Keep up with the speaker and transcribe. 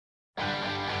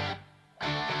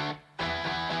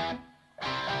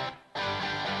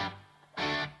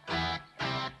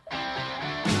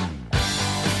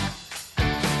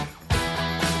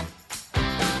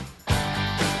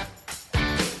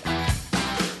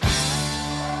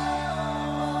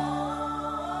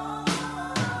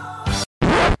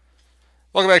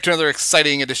Welcome back to another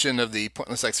exciting edition of the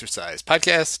Pointless Exercise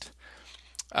Podcast.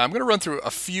 I'm going to run through a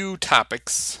few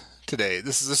topics today.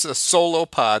 This is a solo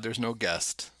pod. There's no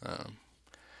guest.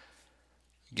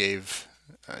 Gave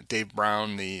Dave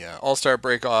Brown the All-Star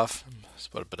break off.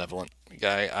 What a benevolent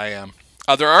guy I am.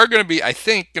 There are going to be, I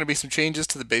think, some changes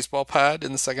to the baseball pod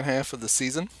in the second half of the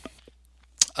season.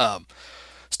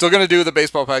 Still going to do the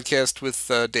baseball podcast with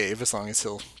Dave as long as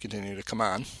he'll continue to come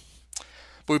on.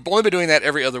 But we've only been doing that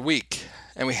every other week.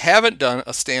 And we haven't done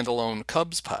a standalone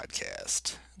Cubs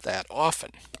podcast that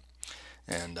often.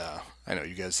 And I know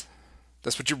you guys,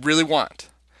 that's what you really want.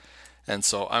 And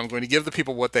so I'm going to give the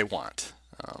people what they want.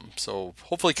 So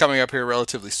hopefully coming up here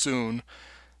relatively soon,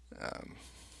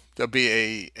 there'll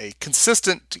be a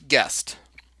consistent guest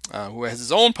who has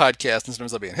his own podcast. And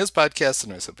sometimes I'll be on his podcast,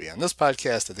 sometimes he'll be on this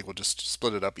podcast. I think we'll just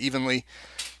split it up evenly.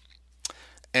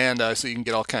 And so you can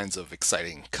get all kinds of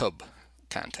exciting Cub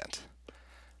content,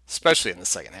 especially in the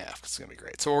second half. It's going to be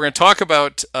great. So what we're going to talk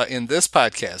about in this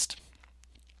podcast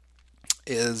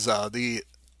is the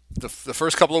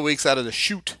first couple of weeks out of the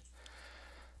chute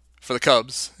for the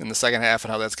Cubs in the second half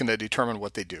and how that's going to determine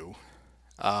what they do.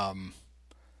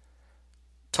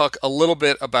 Talk a little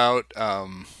bit about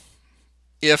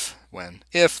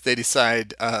if they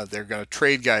decide they're going to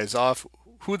trade guys off,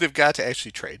 who they've got to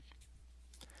actually trade.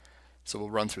 So we'll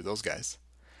run through those guys.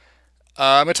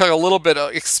 I'm going to talk a little bit,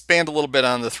 expand a little bit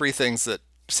on the three things that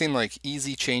seem like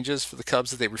easy changes for the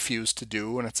Cubs that they refuse to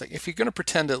do. And it's like, if you're going to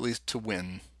pretend at least to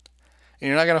win, and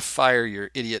you're not going to fire your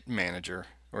idiot manager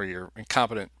or your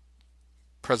incompetent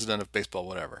president of baseball,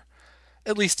 whatever,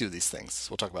 at least do these things.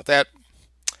 So we'll talk about that.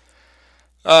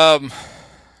 We're going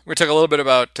to talk a little bit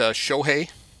about Shohei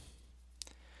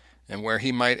and where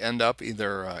he might end up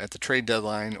either at the trade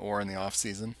deadline or in the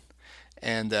offseason.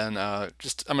 And then I'm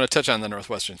going to touch on the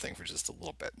Northwestern thing for just a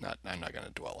little bit. I'm not going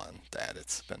to dwell on that.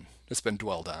 It's been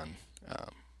dwelled on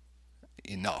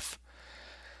enough.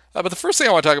 But the first thing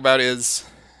I want to talk about is,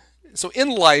 so in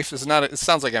life, it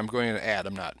sounds like I'm going to add.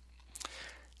 I'm not.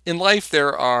 In life,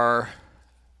 there are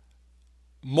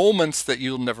moments that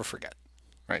you'll never forget,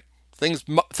 right? Things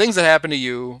that happen to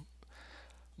you,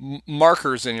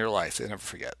 markers in your life that you never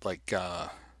forget, like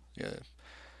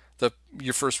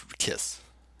your first kiss.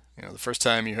 The first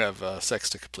time you have sex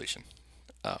to completion.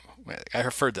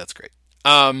 I've heard that's great.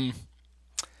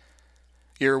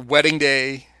 Your wedding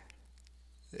day,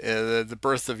 the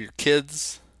birth of your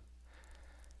kids,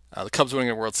 the Cubs winning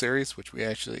a World Series, which we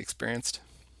actually experienced.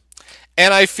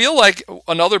 And I feel like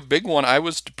another big one I've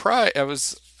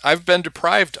been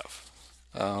deprived of.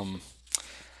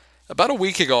 About a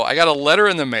week ago, I got a letter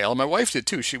in the mail. My wife did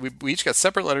too. We each got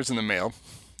separate letters in the mail.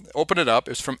 Opened it up.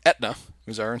 It was from Aetna,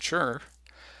 who's our insurer,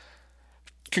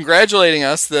 congratulating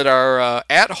us that our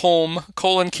at-home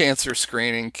colon cancer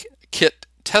screening kit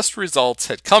test results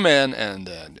had come in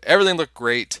and everything looked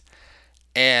great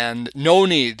and no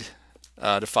need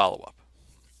to follow up.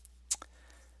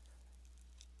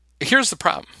 Here's the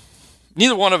problem.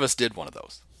 Neither one of us did one of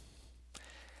those.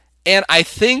 And I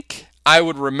think I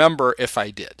would remember if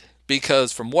I did.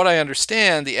 Because from what I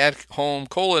understand, the at-home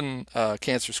colon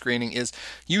cancer screening is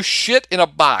you shit in a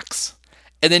box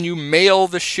and then you mail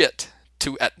the shit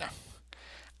to Aetna.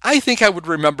 I think I would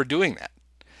remember doing that.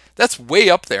 That's way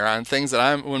up there on things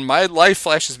that when my life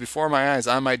flashes before my eyes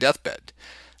on my deathbed.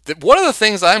 That one of the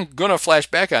things I'm going to flash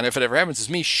back on if it ever happens is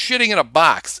me shitting in a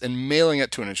box and mailing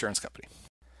it to an insurance company.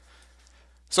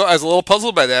 So I was a little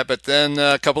puzzled by that, but then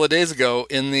a couple of days ago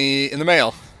in the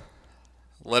mail,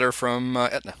 letter from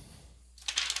Aetna.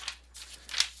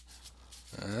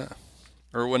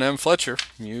 Erwin M. Fletcher,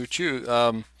 you choose,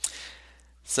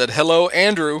 said, "Hello,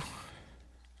 Andrew,"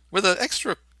 with an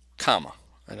extra comma.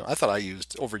 I thought I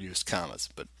overused commas,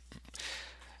 but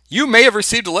you may have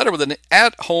received a letter with an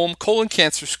at-home colon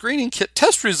cancer screening kit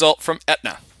test result from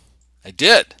Aetna. I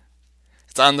did.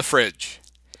 It's on the fridge.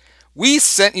 We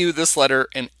sent you this letter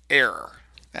in error.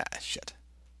 Shit.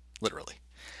 Literally.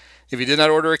 If you did not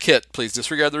order a kit, please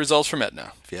disregard the results from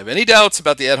Aetna. If you have any doubts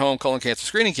about the at-home colon cancer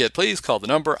screening kit, please call the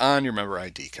number on your member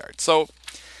ID card. So,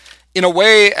 in a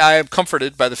way, I'm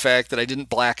comforted by the fact that I didn't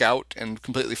black out and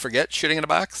completely forget shitting in a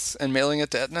box and mailing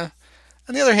it to Aetna.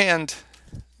 On the other hand,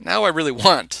 now I really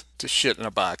want to shit in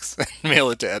a box and mail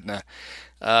it to Aetna.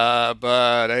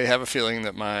 But I have a feeling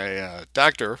that my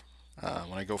doctor,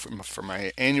 when I go for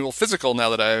my annual physical,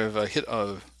 now that I've hit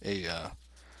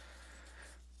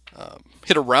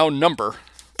a round number,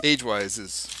 age-wise,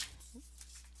 is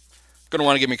going to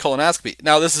want to give me colonoscopy.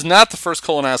 Now, this is not the first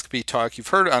colonoscopy talk you've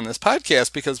heard on this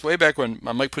podcast, because way back when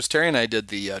Mike Pusteri and I did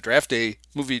the Draft Day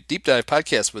Movie Deep Dive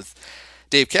podcast with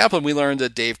Dave Kaplan, we learned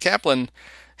that Dave Kaplan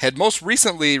had most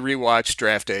recently rewatched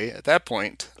Draft Day at that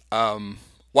point,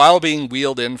 while being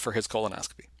wheeled in for his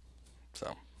colonoscopy.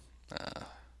 So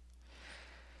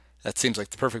that seems like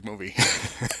the perfect movie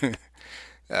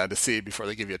to see before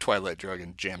they give you a twilight drug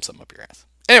and jam something up your ass.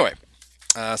 Anyway,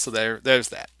 so there's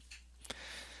that.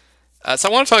 So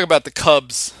I want to talk about the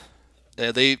Cubs.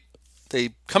 They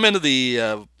come into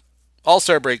the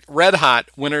All-Star break red hot,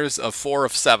 winners of 4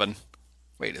 of 7.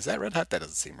 Wait, is that red hot? That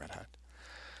doesn't seem red hot.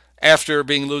 After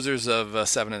being losers of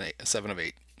 7 of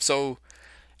 8. So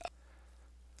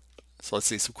let's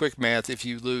see some quick math. If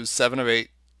you lose 7 of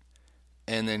 8,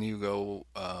 and then you go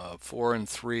 4 and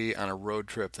 3 on a road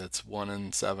trip, that's 1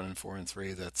 and 7 and 4 and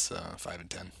 3. That's 5 and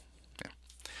 10. Yeah,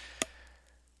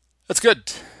 that's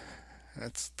good.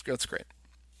 That's great.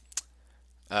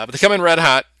 But they come in red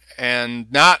hot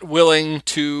and not willing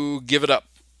to give it up.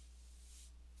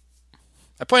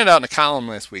 I pointed out in a column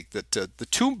last week that the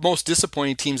two most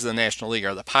disappointing teams in the National League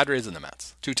are the Padres and the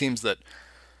Mets. Two teams that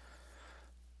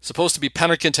supposed to be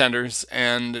pennant contenders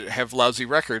and have lousy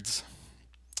records.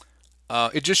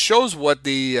 It just shows what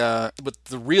the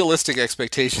realistic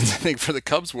expectations I think for the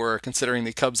Cubs were, considering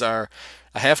the Cubs are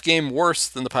a half game worse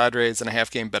than the Padres and a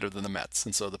half game better than the Mets,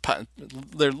 and so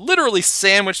they're literally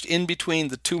sandwiched in between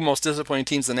the two most disappointing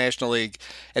teams in the National League,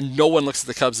 and no one looks at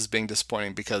the Cubs as being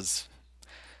disappointing because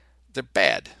they're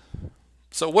bad.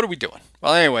 So what are we doing?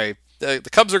 Well, anyway, the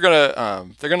Cubs are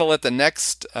gonna let the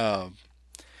next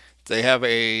they have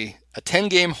a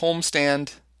 10-game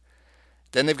homestand.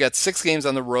 Then they've got 6 games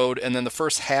on the road, and then the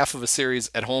first half of a series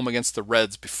at home against the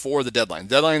Reds before the deadline.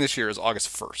 The deadline this year is August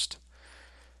 1st.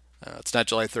 It's not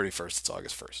July 31st, it's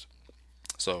August 1st.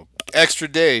 So extra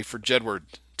day for Jedward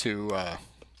to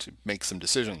make some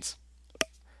decisions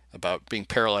about being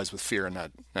paralyzed with fear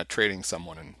and not trading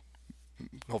someone and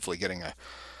hopefully getting a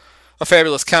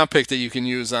fabulous comp pick that you can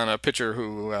use on a pitcher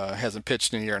who hasn't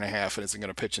pitched in a year and a half and isn't going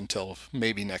to pitch until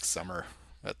maybe next summer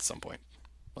at some point,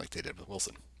 like they did with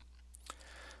Wilson.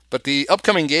 But the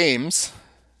upcoming games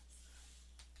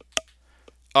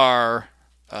are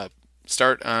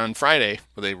start on Friday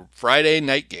with a Friday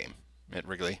night game at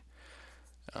Wrigley.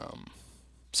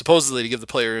 Supposedly to give the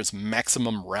players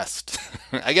maximum rest.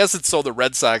 I guess it's so the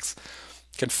Red Sox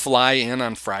can fly in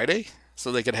on Friday,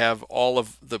 so they could have all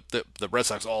of the Red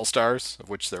Sox All-Stars, of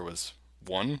which there was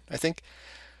one, I think,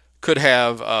 could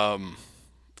have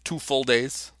 2 full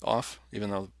days off, even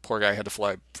though the poor guy had to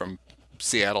fly from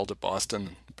Seattle to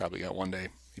Boston. Probably got 1 day.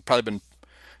 He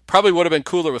probably would have been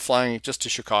cooler with flying just to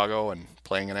Chicago and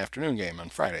playing an afternoon game on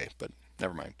Friday, but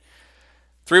never mind.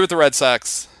 3 with the Red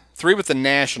Sox, 3 with the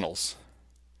Nationals.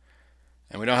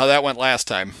 And we know how that went last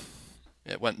time.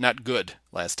 It went not good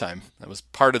last time. That was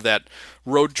part of that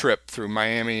road trip through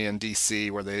Miami and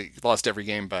D.C. where they lost every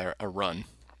game by a run.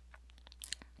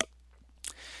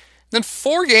 Then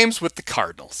 4 games with the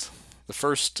Cardinals. The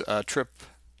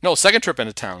second trip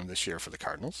into town this year for the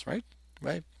Cardinals, right?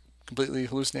 Right? Completely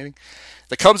hallucinating.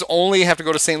 The Cubs only have to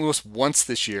go to St. Louis once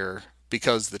this year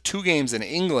because the 2 games in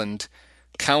England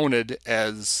counted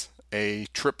as a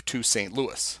trip to St.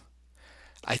 Louis.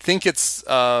 I think it's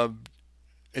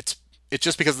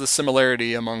just because of the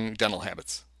similarity among dental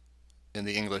habits in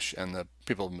the English and the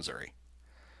people of Missouri.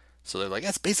 So they're like,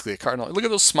 that's basically a Cardinal. Look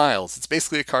at those smiles. It's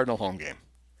basically a Cardinal home game.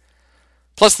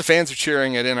 Plus the fans are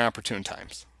cheering at inopportune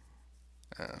times.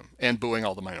 And booing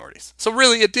all the minorities. So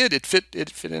really, it did. It fit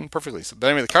in perfectly. So, but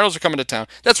anyway, the Cardinals are coming to town.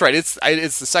 That's right. It's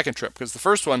the second trip because the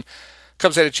first one,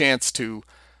 Cubs had a chance to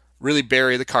really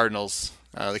bury the Cardinals.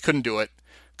 They couldn't do it.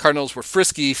 Cardinals were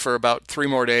frisky for about 3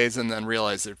 more days and then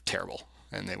realized they're terrible,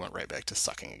 and they went right back to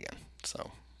sucking again.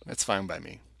 So it's fine by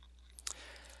me.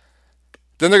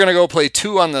 Then they're going to go play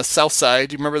 2 on the south side.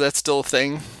 Do you remember that's still a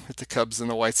thing? That the Cubs and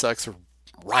the White Sox are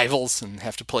rivals and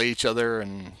have to play each other,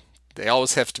 and they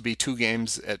always have to be 2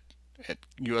 games at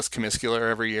U.S. Comiscular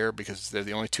every year because they're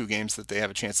the only 2 games that they have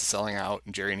a chance of selling out,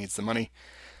 and Jerry needs the money.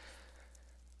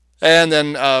 And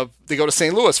then they go to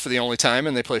St. Louis for the only time,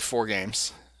 and they play 4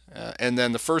 games. And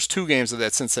then the first 2 games of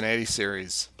that Cincinnati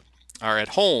series are at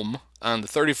home on the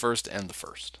 31st and the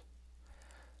 1st.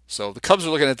 So the Cubs are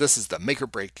looking at this as the make or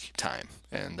break time.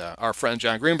 And our friend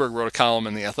John Greenberg wrote a column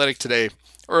in The Athletic today,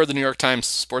 or the New York Times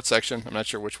sports section, I'm not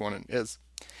sure which one it is,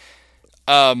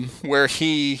 where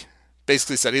he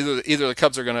basically said either the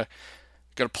Cubs are going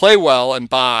to play well and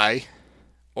buy,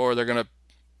 or they're going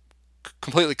to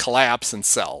completely collapse and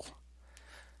sell.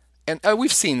 And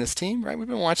we've seen this team, right? We've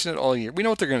been watching it all year. We know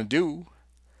what they're going to do.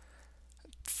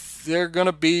 They're going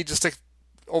to be just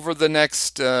over the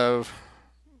next, I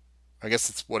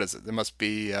guess what is it? There must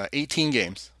be 18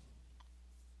 games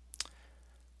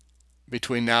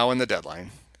between now and the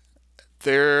deadline.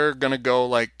 They're going to go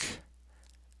like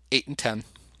 8-10,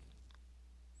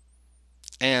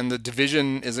 and the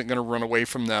division isn't going to run away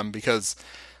from them because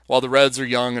while the Reds are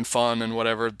young and fun and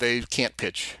whatever, they can't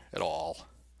pitch at all,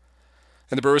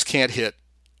 and the Brewers can't hit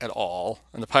at all,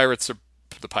 and the Pirates are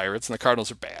the Pirates, and the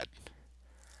Cardinals are bad,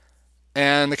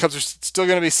 and the Cubs are still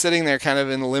going to be sitting there kind of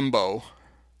in limbo,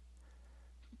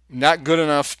 not good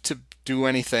enough to do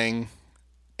anything,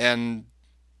 and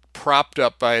propped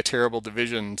up by a terrible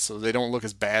division so they don't look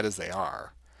as bad as they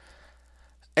are.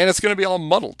 And it's going to be all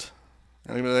muddled.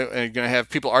 And you're going to have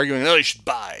people arguing, oh, they should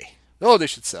buy. Oh, they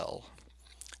should sell.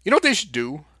 You know what they should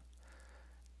do?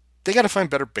 They got to find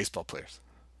better baseball players.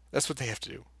 That's what they have to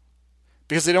do.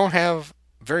 Because they don't have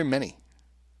very many.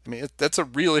 I mean, that's a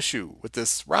real issue with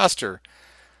this roster,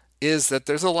 is that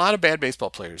there's a lot of bad baseball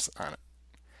players on it.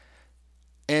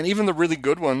 And even the really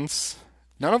good ones,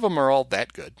 none of them are all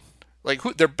that good. Like,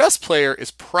 their best player is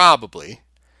probably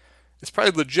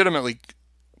legitimately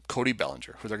Cody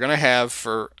Bellinger, who they're going to have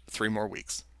for 3 more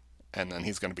weeks, and then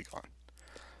he's going to be gone.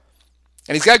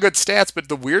 And he's got good stats, but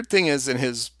the weird thing is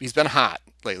he's been hot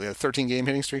lately, a 13-game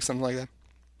hitting streak, something like that,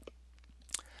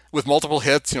 with multiple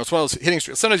hits. It's one of those hitting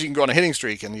streaks. Sometimes you can go on a hitting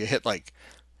streak and you hit like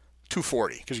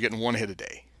 240 because you're getting one hit a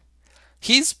day.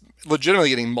 He's legitimately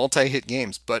getting multi-hit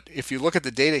games, but if you look at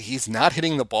the data, he's not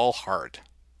hitting the ball hard.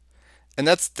 And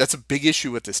that's a big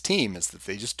issue with this team, is that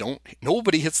they just don't,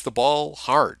 nobody hits the ball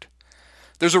hard.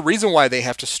 There's a reason why they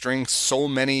have to string so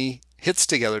many hits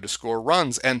together to score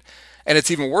runs, and it's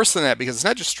even worse than that, because it's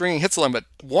not just stringing hits along, but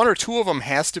 1 or 2 of them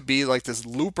has to be like this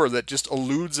looper that just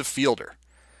eludes a fielder.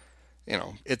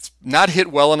 It's not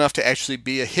hit well enough to actually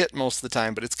be a hit most of the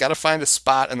time, but it's got to find a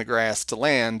spot in the grass to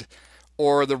land,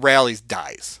 or the rally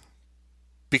dies.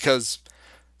 Because,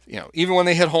 even when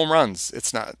they hit home runs,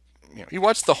 it's not, you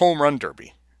watch the home run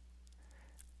derby,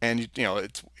 and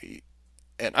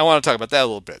and I want to talk about that a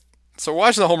little bit. So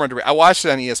watching the home run derby, I watched it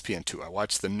on ESPN2. I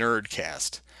watched the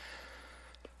Nerdcast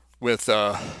with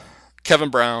Kevin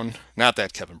Brown, not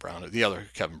that Kevin Brown, the other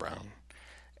Kevin Brown,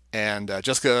 and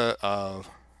Jessica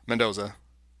Mendoza,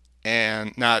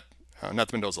 and not the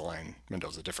Mendoza line,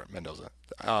 different Mendoza,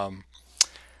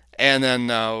 and then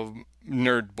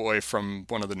Nerd Boy from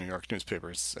one of the New York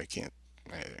newspapers.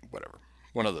 Whatever.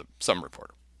 One of some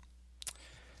reporter.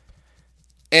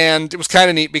 And it was kind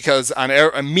of neat because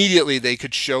immediately they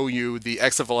could show you the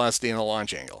exit velocity and the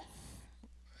launch angle.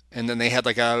 And then they had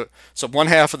so one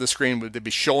half of the screen they'd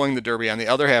be showing the derby. On the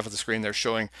other half of the screen, they're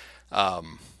showing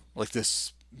like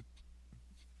this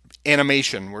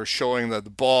animation. We're showing the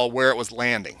ball where it was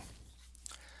landing.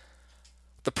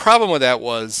 The problem with that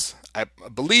was, I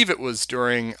believe it was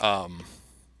during,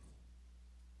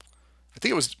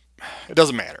 it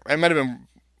doesn't matter. It might have been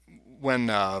when,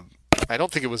 I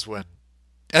think it was when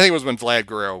Vlad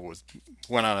Guerrero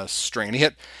went on a string, and he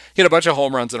hit a bunch of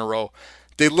home runs in a row.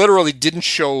 They literally didn't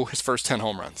show his first 10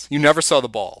 home runs. You never saw the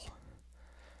ball.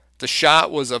 The shot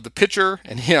was of the pitcher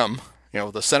and him,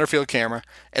 the center field camera,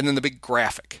 and then the big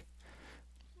graphic.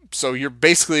 So you're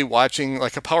basically watching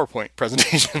like a PowerPoint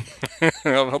presentation.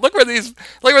 Look where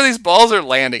these balls are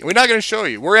landing. We're not going to show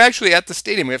you. We're actually at the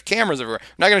stadium. We have cameras everywhere.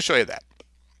 I'm not going to show you that.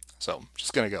 So I'm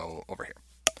just going to go over here.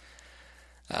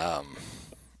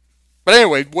 But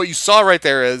anyway, what you saw right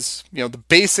there is, the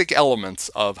basic elements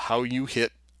of how you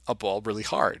hit a ball really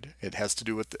hard. It has to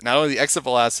do with not only the exit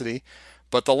velocity,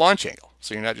 but the launch angle.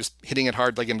 So you're not just hitting it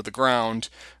hard like into the ground,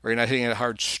 or you're not hitting it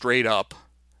hard straight up.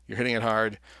 You're hitting it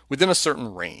hard within a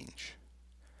certain range.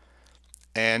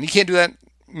 And you can't do that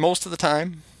most of the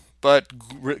time, but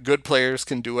good players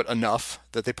can do it enough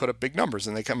that they put up big numbers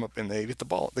and they come up and they hit the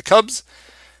ball. The Cubs,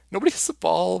 nobody hits the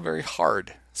ball very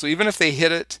hard. So even if they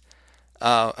hit it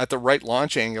at the right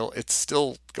launch angle, it's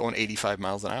still going 85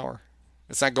 miles an hour.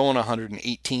 It's not going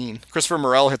 118. Christopher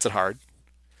Morel hits it hard.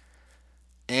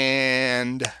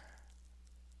 And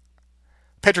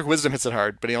Patrick Wisdom hits it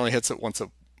hard, but he only hits it once a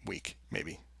week,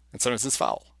 maybe. And sometimes it's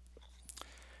foul.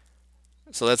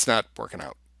 So that's not working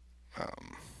out.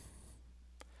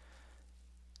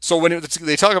 So when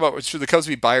they talk about should the Cubs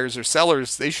be buyers or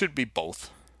sellers, they should be both,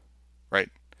 right?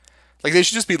 Like they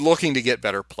should just be looking to get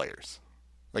better players.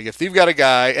 Like if they've got a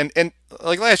guy, and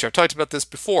like last year, I've talked about this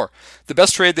before. The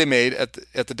best trade they made at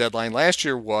the deadline last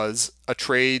year was a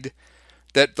trade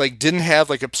that like didn't have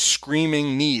like a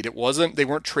screaming need. They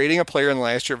weren't trading a player in the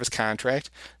last year of his contract.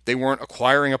 They weren't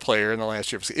acquiring a player in the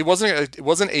last year of his, it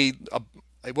wasn't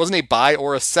a buy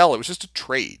or a sell. It was just a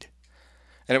trade.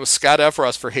 And it was Scott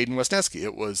Efros for Hayden Wesneski.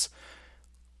 It was,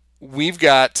 we've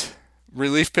got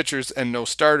relief pitchers and no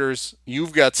starters.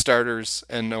 You've got starters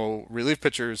and no relief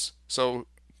pitchers. So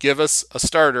give us a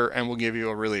starter and we'll give you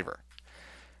a reliever.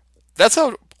 That's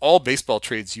how all baseball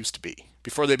trades used to be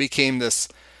before they became this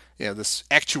this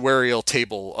actuarial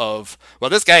table of, well,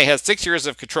 this guy has 6 years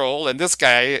of control, and this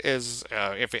guy is,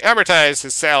 if he amortized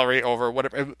his salary over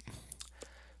whatever.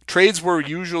 Trades were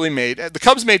usually made. The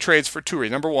Cubs made trades for two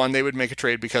reasons. Number one, they would make a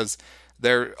trade because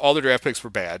all their draft picks were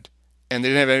bad, and they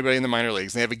didn't have anybody in the minor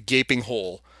leagues. And they have a gaping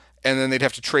hole, and then they'd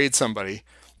have to trade somebody,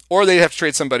 or they'd have to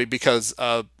trade somebody because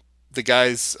the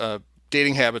guy's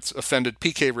dating habits offended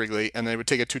PK Wrigley, and they would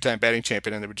take a two-time batting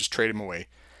champion and they would just trade him away.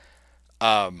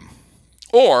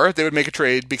 Or they would make a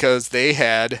trade because they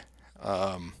had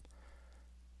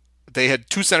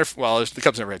two center. Well, the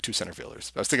Cubs never had two center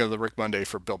fielders. I was thinking of the Rick Monday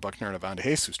for Bill Buckner and Ivan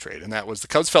DeJesus trade, and that was the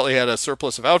Cubs felt they had a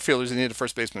surplus of outfielders. They needed a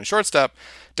first baseman and shortstop.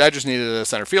 Dodgers needed a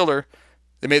center fielder.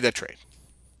 They made that trade.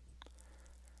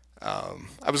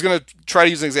 I was going to try to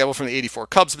use an example from the '84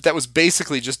 Cubs, but that was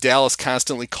basically just Dallas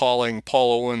constantly calling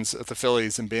Paul Owens at the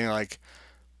Phillies and being like,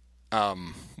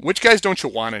 "Which guys don't you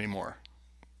want anymore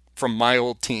from my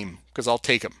old team? Because I'll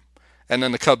take them." And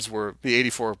then the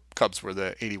 '84 Cubs were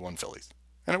the '81 Phillies.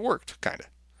 And it worked, kind of.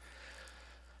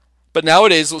 But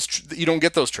nowadays, you don't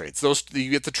get those trades.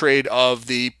 You get the trade of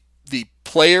the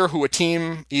player who a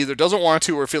team either doesn't want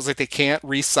to or feels like they can't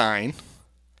re-sign,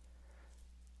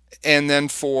 and then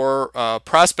for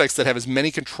prospects that have as many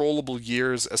controllable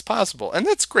years as possible. And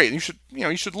that's great. You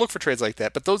should look for trades like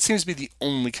that. But those seems to be the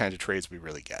only kind of trades we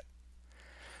really get.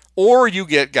 Or you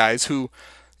get guys who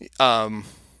are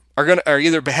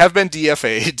either have been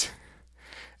DFA'd.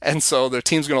 And so their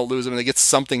team's going to lose them and they get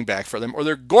something back for them. Or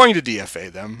they're going to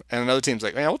DFA them. And another team's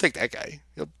like, man, we'll take that guy.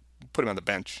 He'll put him on the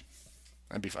bench.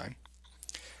 That'd be fine.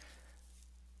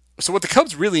 So what the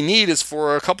Cubs really need is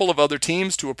for a couple of other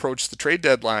teams to approach the trade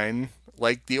deadline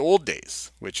like the old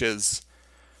days. Which is,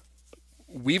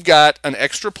 we've got an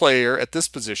extra player at this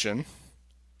position.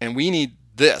 And we need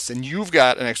this. And you've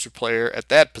got an extra player at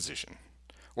that position.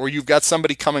 Or you've got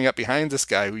somebody coming up behind this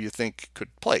guy who you think could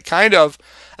play. Kind of,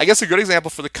 I guess a good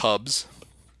example for the Cubs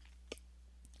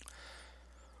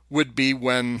would be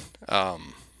when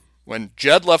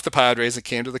Jed left the Padres and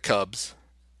came to the Cubs,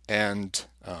 and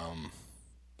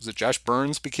was it Josh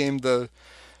Burns became the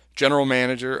general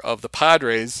manager of the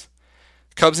Padres.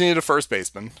 Cubs needed a first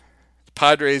baseman. The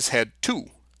Padres had two.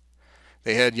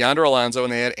 They had Yonder Alonso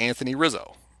and they had Anthony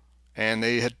Rizzo. And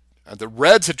the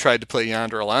Reds had tried to play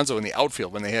Yonder Alonso in the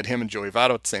outfield when they had him and Joey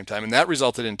Votto at the same time, and that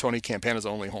resulted in Tony Campana's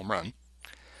only home run.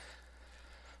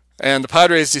 And the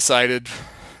Padres decided,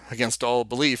 against all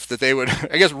belief, that they would.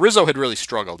 I guess Rizzo had really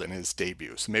struggled in his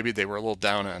debut, so maybe they were a little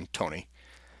down on Tony.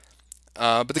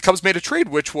 But the Cubs made a trade,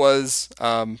 which was,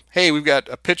 hey, we've got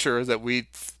a pitcher that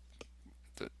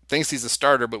thinks he's a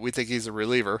starter, but we think he's a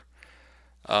reliever.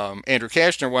 Andrew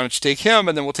Cashner, why don't you take him,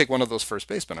 and then we'll take one of those first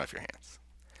basemen off your hands.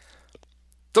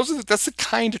 That's the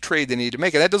kind of trade they need to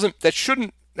make, and that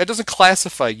doesn't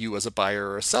classify you as a buyer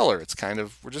or a seller. It's kind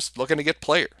of, we're just looking to get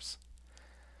players,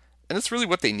 and that's really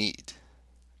what they need.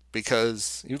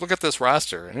 Because you look at this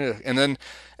roster, and then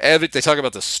they talk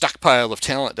about the stockpile of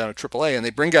talent down at AAA, and they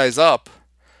bring guys up,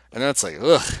 and then it's like,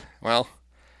 ugh. Well,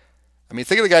 I mean,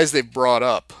 think of the guys they've brought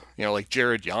up. Like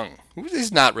Jared Young.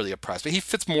 He's not really a prospect. He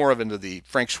fits more into the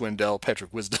Frank Schwindel,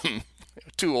 Patrick Wisdom,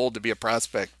 too old to be a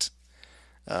prospect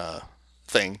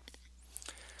thing.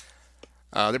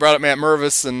 They brought up Matt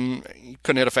Mervis, and he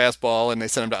couldn't hit a fastball, and they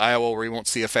sent him to Iowa where he won't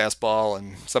see a fastball,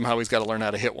 and somehow he's got to learn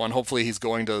how to hit one. Hopefully he's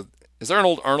going to... Is there an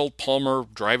old Arnold Palmer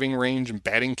driving range and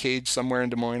batting cage somewhere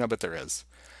in Des Moines? I bet there is.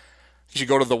 You should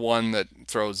go to the one that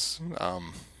throws,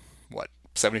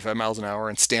 75 miles an hour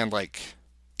and stand like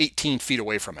 18 feet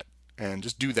away from it. And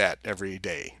just do that every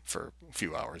day for a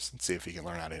few hours and see if he can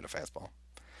learn how to hit a fastball.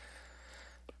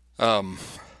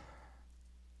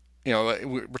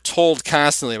 We're told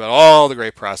constantly about all the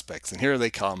great prospects, and here they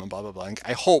come, and blah, blah, blah. And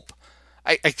I hope,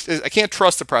 I can't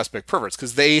trust the prospect perverts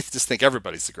because they just think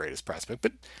everybody's the greatest prospect,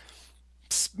 but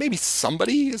maybe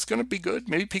somebody is going to be good.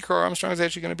 Maybe Pete Crow Armstrong is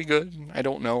actually going to be good. I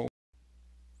don't know.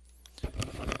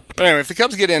 But anyway, if the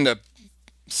Cubs get into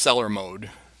seller mode,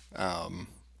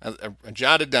 I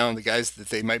jotted down the guys that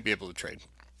they might be able to trade.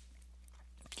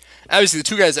 Obviously, the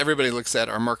two guys everybody looks at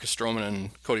are Marcus Stroman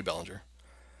and Cody Bellinger.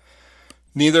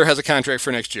 Neither has a contract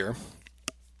for next year.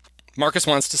 Marcus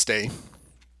wants to stay.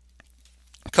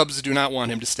 Cubs do not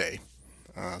want him to stay.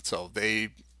 So they,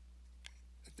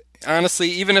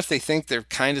 honestly, even if they think they're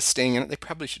kind of staying in it, they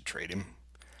probably should trade him.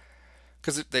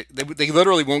 Because they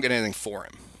literally won't get anything for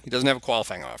him. He doesn't have a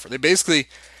qualifying offer. They basically,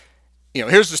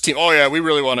 here's this team. Oh, yeah, we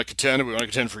really want to contend. We want to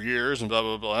contend for years and blah,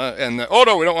 blah, blah. And, oh,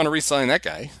 no, we don't want to re-sign that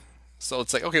guy. So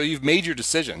it's like, okay, well, you've made your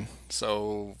decision.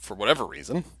 So for whatever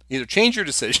reason, either change your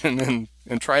decision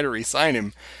and try to re-sign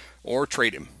him or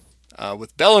trade him.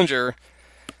 With Bellinger,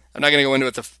 I'm not going to go into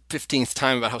it the 15th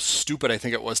time about how stupid I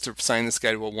think it was to sign this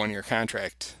guy to a 1 year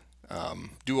contract,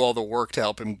 do all the work to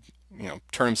help him,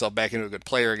 turn himself back into a good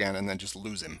player again, and then just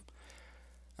lose him.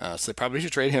 So they probably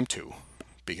should trade him too,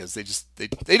 because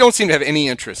they don't seem to have any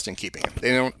interest in keeping him.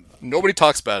 They don't. Nobody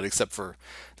talks about it except for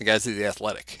the guys at the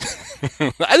Athletic.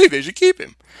 I think they should keep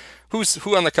him. Who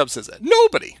on the Cubs says that?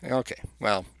 Nobody. Okay,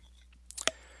 well,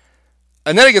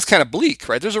 and then it gets kind of bleak,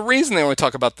 right? There's a reason they only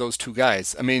talk about those two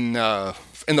guys. I mean,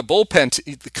 in the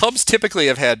bullpen, the Cubs typically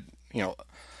have had,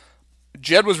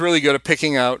 Jed was really good at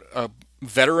picking out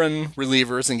veteran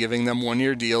relievers and giving them 1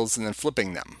 year deals and then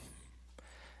flipping them.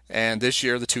 And this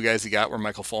year, the two guys he got were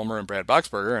Michael Fulmer and Brad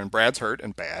Boxberger, and Brad's hurt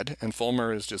and bad, and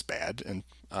Fulmer is just bad. And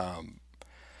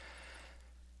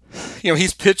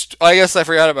he's pitched. I guess I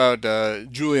forgot about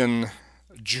Julian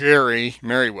Jerry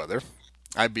Merriweather.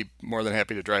 I'd be more than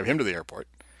happy to drive him to the airport.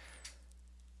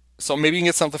 So maybe you can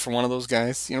get something from one of those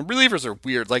guys. Relievers are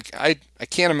weird. Like I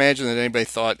can't imagine that anybody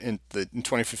thought in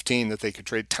 2015 that they could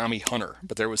trade Tommy Hunter,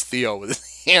 but there was Theo with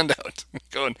his hand out,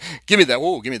 going, "Give me that!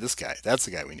 Whoa, give me this guy. That's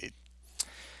the guy we need."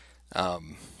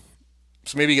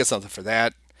 So maybe you get something for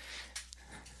that.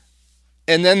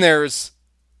 And then there's,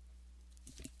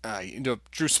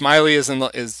 Drew Smiley has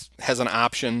an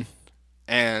option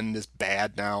and is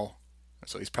bad now,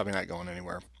 so he's probably not going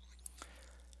anywhere.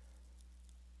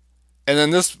 And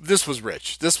then this was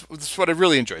rich. This is what I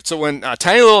really enjoyed. So when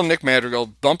tiny little Nick Madrigal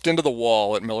bumped into the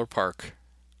wall at Miller Park,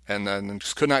 and then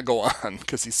just could not go on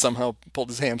because he somehow pulled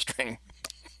his hamstring,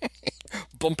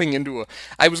 bumping into a.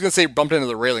 I was gonna say bumped into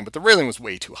the railing, but the railing was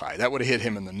way too high. That would have hit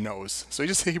him in the nose. So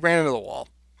he ran into the wall.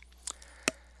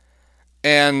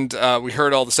 And we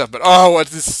heard all the stuff, but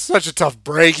this is such a tough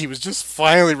break. He was just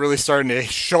finally really starting to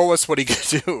show us what he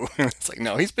could do. It's like,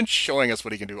 no, he's been showing us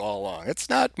what he can do all along. It's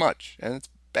not much, and it's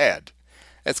bad.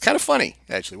 It's kind of funny,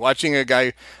 actually, watching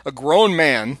a grown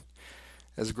man,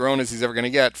 as grown as he's ever going to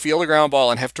get, field a ground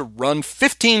ball and have to run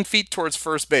 15 feet towards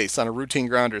first base on a routine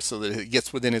grounder so that it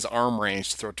gets within his arm range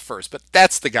to throw it to first. But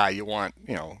that's the guy you want,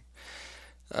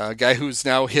 a guy who's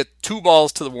now hit 2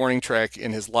 balls to the warning track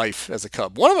in his life as a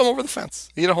Cub. One of them over the fence.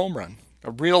 He hit a home run,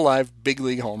 a real live big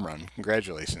league home run.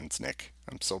 Congratulations, Nick.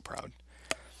 I'm so proud.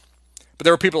 But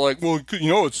there were people like, well,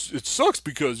 it sucks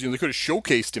because they could have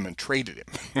showcased him and traded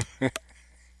him.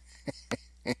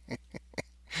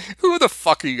 Who the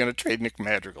fuck are you going to trade Nick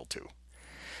Madrigal to?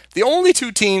 The only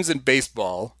two teams in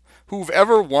baseball who've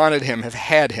ever wanted him have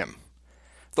had him.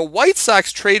 The White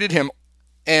Sox traded him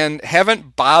and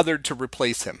haven't bothered to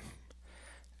replace him.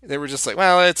 They were just like,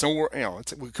 well,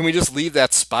 can we just leave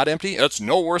that spot empty? It's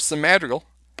no worse than Madrigal.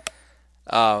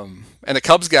 And the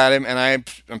Cubs got him, and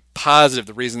I'm positive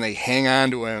the reason they hang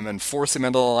on to him and force him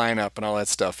into the lineup and all that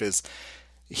stuff is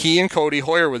he and Cody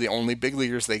Hoyer were the only big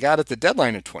leaguers they got at the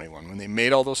deadline in 21 when they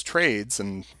made all those trades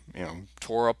and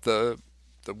tore up the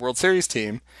World Series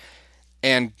team.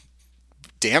 And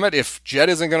damn it, if Jed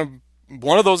isn't going to,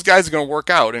 one of those guys is going to work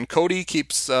out. And Cody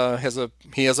has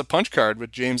a punch card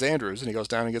with James Andrews, and he goes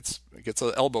down and gets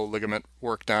an elbow ligament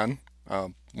worked on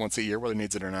once a year, whether he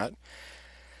needs it or not.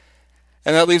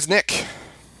 And that leaves Nick.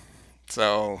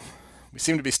 So we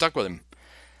seem to be stuck with him.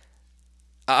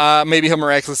 Maybe he'll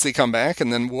miraculously come back,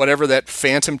 and then whatever that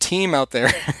phantom team out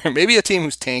there, maybe a team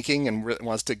who's tanking and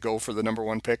wants to go for the number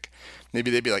 1 pick, maybe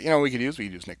they'd be like, we could use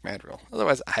Nick Madrigal.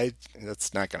 Otherwise,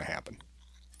 that's not going to happen.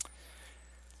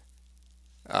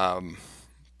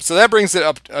 So that brings it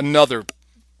up. Another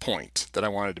point that I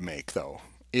wanted to make, though,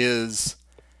 is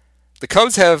the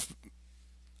Cubs have,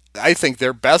 I think,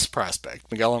 their best prospect,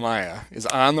 Miguel Amaya, is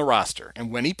on the roster, and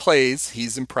when he plays,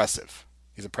 he's impressive.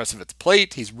 He's impressive at the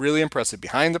plate. He's really impressive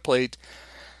behind the plate.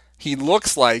 He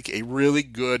looks like a really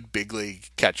good big league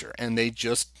catcher, and they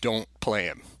just don't play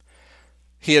him.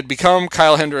 He had become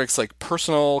Kyle Hendricks'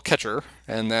 personal catcher,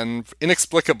 and then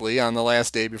inexplicably on the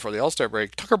last day before the All-Star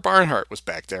break, Tucker Barnhart was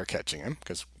back there catching him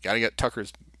because we got to get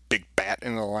Tucker's big bat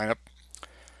into the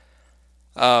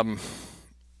lineup.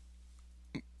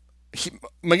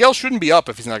 Miguel shouldn't be up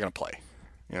if he's not going to play.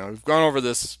 We've gone over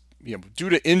this. Due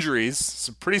to injuries,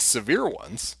 some pretty severe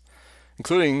ones,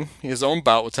 including his own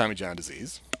bout with Tommy John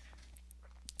disease.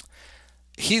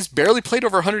 He's barely played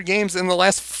over 100 games in the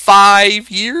last 5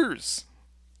 years.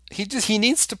 He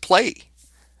needs to play.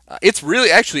 It's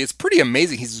pretty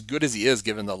amazing he's as good as he is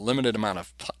given the limited amount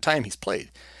of time he's played.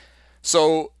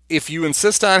 So if you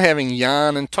insist on having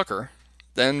Jan and Tucker,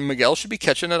 then Miguel should be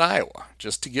catching at Iowa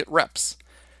just to get reps.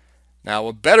 Now,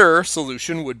 a better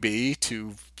solution would be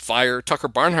to fire Tucker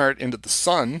Barnhart into the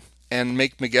sun and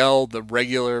make Miguel the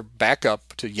regular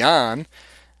backup to Jan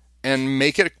and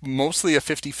make it mostly a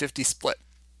 50-50 split.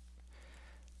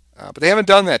 But they haven't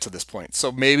done that to this point.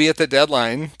 So maybe at the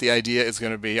deadline, the idea is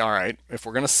going to be, all right, if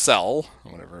we're going to sell,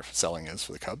 whatever selling is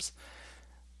for the Cubs,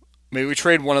 maybe we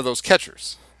trade one of those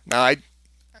catchers. Now,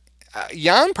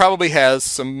 Jan probably has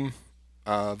some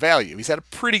value. He's had a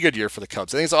pretty good year for the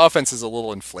Cubs. I think his offense is a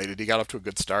little inflated. He got off to a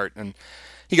good start, and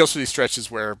he goes through these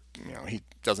stretches where he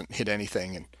doesn't hit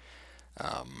anything,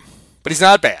 but he's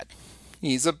not bad.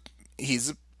 He's a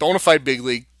bona fide big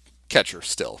league catcher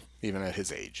still, even at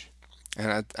his age.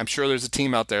 And I'm sure there's a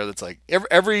team out there that's like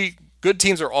every good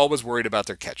teams are always worried about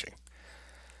their catching.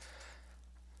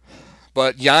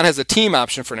 But Jan has a team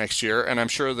option for next year, and I'm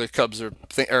sure the Cubs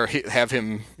have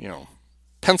him,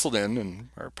 penciled in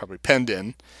or probably penned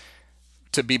in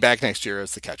to be back next year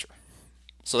as the catcher.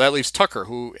 So that leaves Tucker,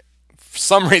 who for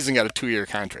some reason got a 2-year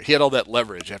contract. He had all that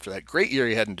leverage after that great year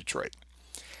he had in Detroit.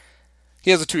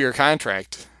 He has a 2-year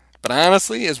contract, but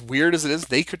honestly, as weird as it is,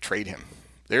 they could trade him.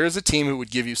 There is a team who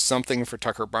would give you something for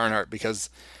Tucker Barnhart because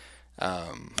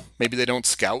maybe they don't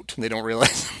scout and they don't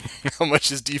realize how much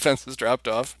his defense has dropped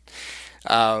off.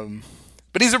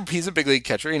 But he's a big league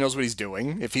catcher. He knows what he's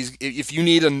doing. If you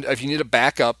need a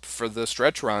backup for the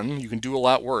stretch run, you can do a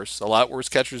lot worse. A lot worse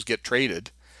catchers get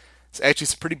traded. It's actually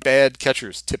some pretty bad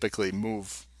catchers typically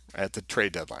move at the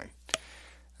trade deadline,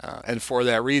 and for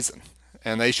that reason.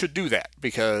 And they should do that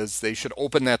because they should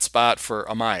open that spot for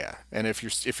Amaya. And if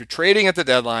you're trading at the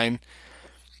deadline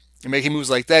and making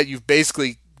moves like that, you've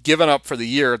basically given up for the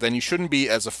year. Then you shouldn't be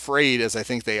as afraid as I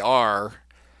think they are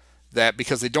that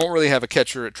because they don't really have a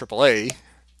catcher at AAA,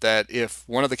 that if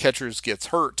one of the catchers gets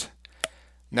hurt,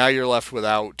 now you're left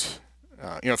without.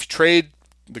 If you trade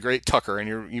the great Tucker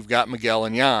and you've got Miguel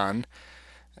and Jan,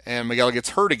 and Miguel gets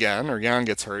hurt again or Jan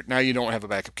gets hurt, now you don't have a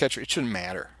backup catcher. It shouldn't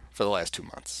matter for the last 2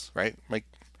 months, right? Like,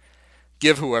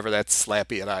 give whoever that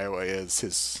slappy at Iowa is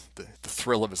the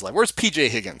thrill of his life. Where's PJ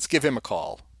Higgins? Give him a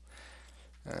call.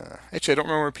 Actually, I don't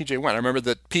remember where PJ went. I remember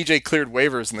that PJ cleared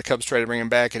waivers and the Cubs tried to bring him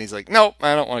back, and he's like, "Nope,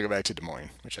 I don't want to go back to Des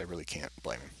Moines," which I really can't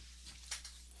blame him.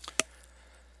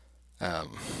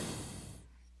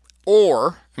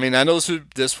 I know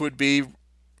this would be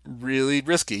really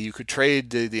risky. You could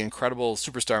trade the incredible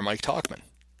superstar Mike Tauchman,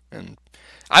 and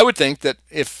I would think that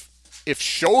if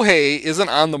Shohei isn't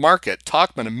on the market,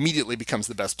 Tauchman immediately becomes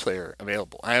the best player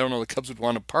available. I don't know the Cubs would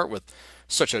want to part with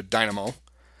such a dynamo,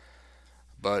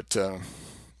 but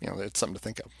it's something to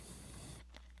think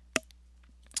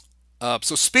of.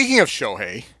 So speaking of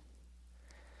Shohei,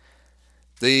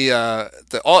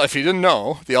 if you didn't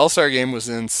know, the All-Star game was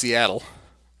in Seattle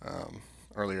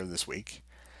earlier this week,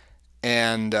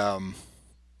 and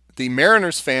the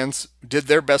Mariners fans did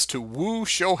their best to woo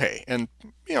Shohei, and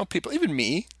people, even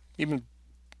me, even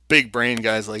big brain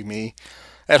guys like me,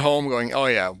 at home going, "Oh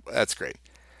yeah, that's great."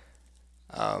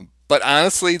 But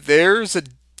honestly, they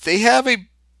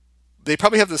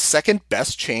probably have the second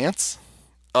best chance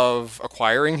of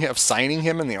signing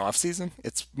him in the offseason.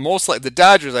 It's most like the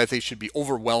Dodgers, I think, should be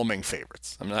overwhelming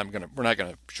favorites. We're not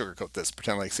gonna sugarcoat this,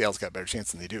 pretend like Seattle's got a better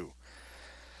chance than they do.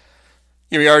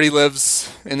 He already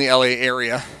lives in the LA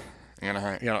area.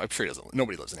 Anaheim, I'm sure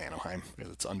nobody lives in Anaheim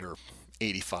because it's under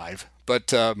 85,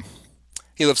 but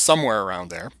he lives somewhere around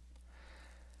there.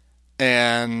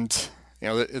 And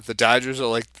the Dodgers are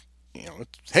like,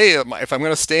 hey, if I'm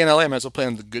going to stay in LA, I might as well play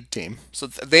on the good team. So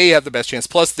they have the best chance.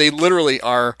 Plus, they literally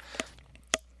are.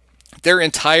 Their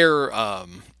entire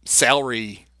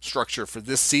salary structure for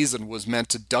this season was meant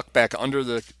to duck back under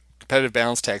the competitive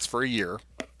balance tax for a year,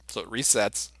 so it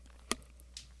resets,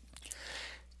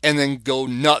 and then go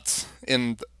nuts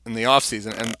in the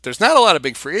offseason. And there's not a lot of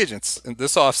big free agents in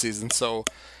this offseason, so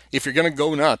if you're going to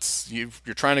go nuts, you're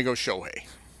trying to go Shohei.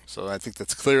 So I think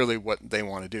that's clearly what they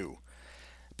want to do.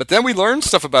 But then we learned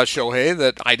stuff about Shohei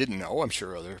that I didn't know. I'm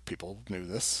sure other people knew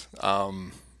this.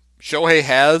 Shohei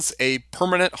has a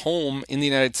permanent home in the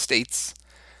United States,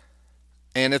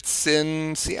 and it's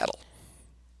in Seattle.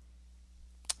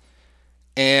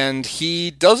 And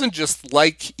he doesn't just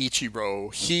like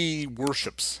Ichiro; he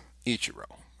worships Ichiro.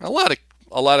 A lot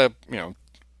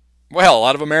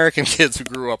of American kids who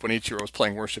grew up when Ichiro was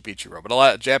playing worship Ichiro, but a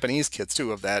lot of Japanese kids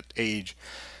too of that age.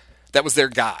 That was their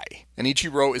guy. And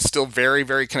Ichiro is still very,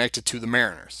 very connected to the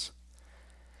Mariners.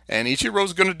 And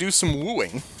Ichiro's going to do some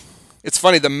wooing. It's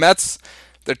funny, the Mets,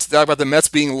 they talk about the Mets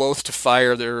being loath to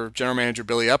fire their general manager,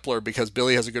 Billy Epler, because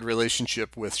Billy has a good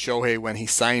relationship with Shohei when he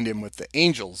signed him with the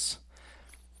Angels.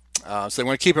 So they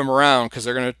want to keep him around because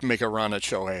they're going to make a run at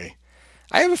Shohei.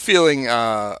 I have a feeling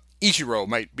Ichiro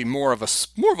might be more of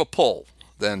a pull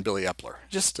than Billy Epler.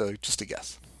 Just a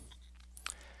guess.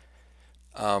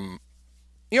 And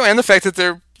the fact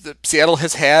that Seattle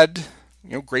has had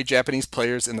great Japanese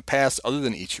players in the past other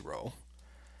than Ichiro.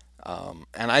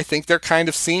 And I think they're kind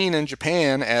of seen in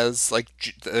Japan as like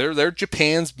they're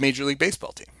Japan's Major League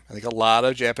Baseball team. I think a lot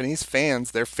of Japanese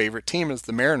fans, their favorite team is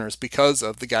the Mariners because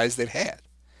of the guys they've had.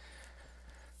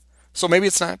 So maybe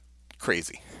it's not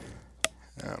crazy.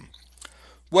 Um,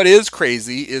 what is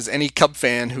crazy is any Cub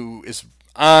fan who is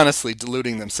honestly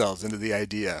deluding themselves into the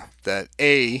idea that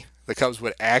A, the Cubs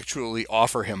would actually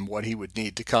offer him what he would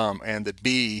need to come, and that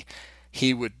B,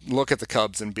 he would look at the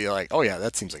Cubs and be like, oh, yeah,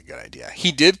 that seems like a good idea.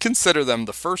 He did consider them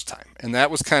the first time, and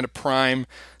that was kind of prime.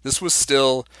 This was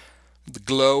still the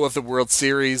glow of the World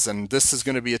Series, and this is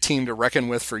going to be a team to reckon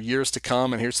with for years to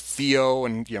come. And here's Theo,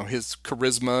 and his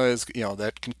charisma is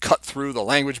that can cut through the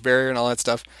language barrier and all that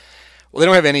stuff. Well, they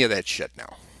don't have any of that shit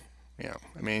now.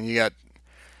 I mean, you got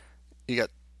you're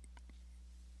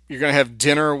going to have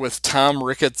dinner with Tom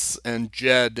Ricketts and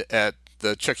Jed at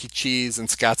the Chuck E. Cheese in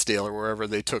Scottsdale or wherever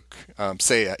they took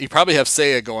Seiya. You probably have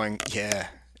Seiya going, yeah,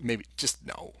 maybe just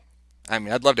no. I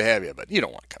mean, I'd love to have you, but you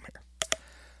don't want to come here.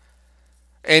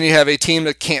 And you have a team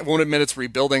that won't admit it's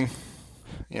rebuilding.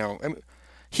 I mean,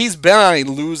 he's been on a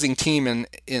losing team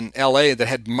in L.A. that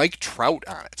had Mike Trout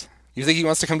on it. You think he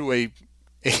wants to come to a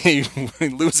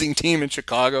losing team in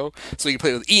Chicago so he can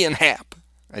play with Ian Happ?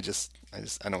 I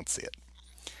don't see it.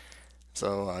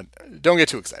 So don't get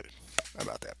too excited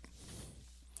about that.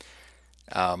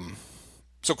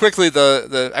 So quickly,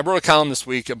 I wrote a column this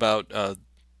week about.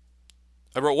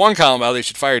 I wrote one column about they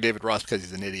should fire David Ross because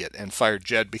he's an idiot and fire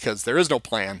Jed because there is no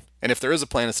plan. And if there is a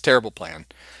plan, it's a terrible plan.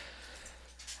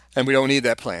 And we don't need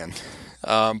that plan.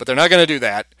 But they're not going to do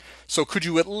that. So could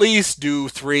you at least do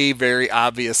 3 very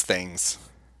obvious things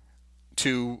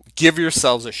to give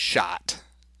yourselves a shot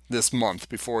this month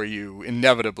before you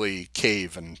inevitably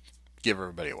cave and give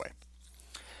everybody away?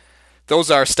 Those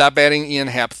are stop batting Ian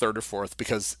Happ third or fourth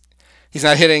because he's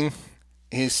not hitting.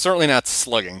 He's certainly not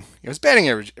slugging. His batting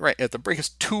average right at the break is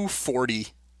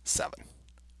 247.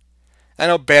 I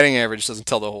know batting average doesn't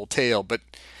tell the whole tale, but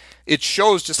it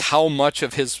shows just how much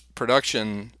of his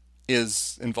production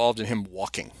is involved in him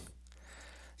walking.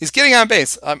 He's getting on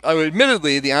base.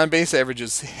 Admittedly, the on base average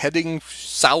is heading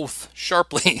south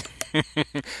sharply.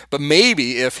 But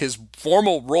maybe if his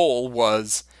formal role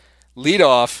was lead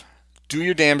off, do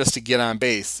your damnedest to get on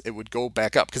base, it would go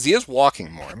back up because he is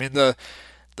walking more. I mean, the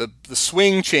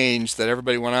swing change that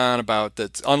everybody went on about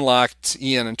that's unlocked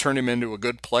Ian and turned him into a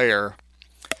good player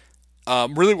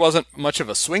really wasn't much of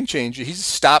a swing change. He just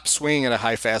stopped swinging at a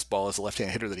high fastball as a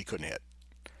left-hand hitter that he couldn't hit.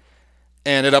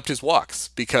 And it upped his walks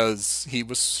because he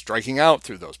was striking out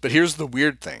through those. But here's the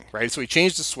weird thing, right? So he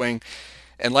changed the swing,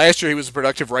 and last year he was a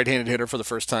productive right-handed hitter for the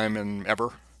first time in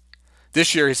ever.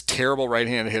 This year he's a terrible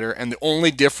right-handed hitter, and the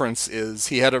only difference is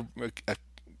he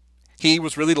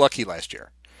was really lucky last year.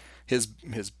 His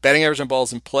batting average on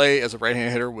balls in play as a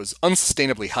right-handed hitter was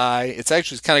unsustainably high. It's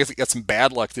actually kind of got some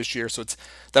bad luck this year. So it's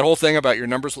that whole thing about your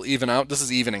numbers will even out. This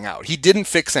is evening out. He didn't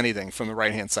fix anything from the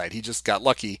right-hand side. He just got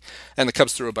lucky, and the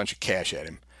Cubs threw a bunch of cash at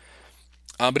him.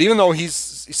 But even though he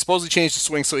supposedly changed the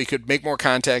swing so he could make more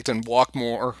contact and walk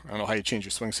more, I don't know how you change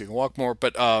your swing so you can walk more,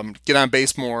 but get on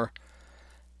base more,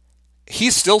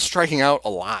 he's still striking out a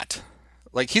lot.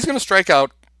 Like he's going to strike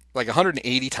out like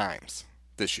 180 times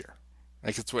this year.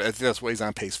 I think that's what he's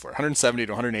on pace for, 170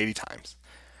 to 180 times.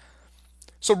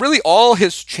 So really all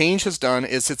his change has done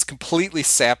is it's completely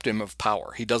sapped him of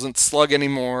power. He doesn't slug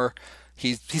anymore.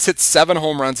 He's hit 7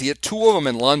 home runs. He hit 2 of them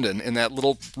in London in that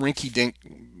little rinky-dink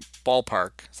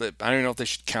ballpark. So I don't even know if they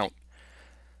should count.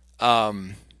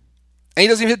 And he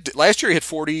doesn't even hit. Last year he hit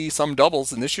 40-some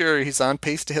doubles, and this year he's on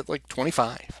pace to hit like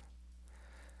 25.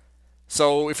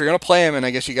 So if you're going to play him, and I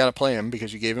guess you got to play him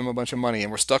because you gave him a bunch of money,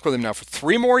 and we're stuck with him now for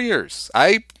 3 more years.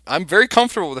 I'm very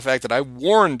comfortable with the fact that I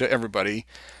warned everybody,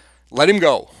 let him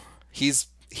go. He's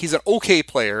an okay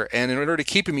player, and in order to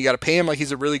keep him, you got to pay him like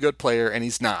he's a really good player, and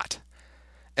he's not.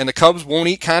 And the Cubs won't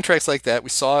eat contracts like that. We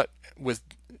saw it with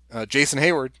Jason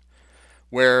Hayward,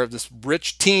 where this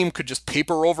rich team could just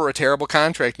paper over a terrible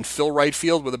contract and fill right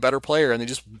field with a better player, and they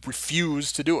just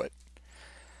refuse to do it.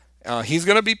 He's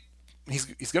going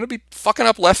to be fucking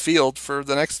up left field for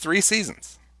the next 3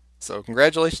 seasons. So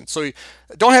congratulations. So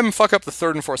don't have him fuck up the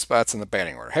 3rd and 4th spots in the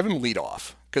batting order. Have him lead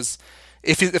off. Because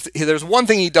if there's one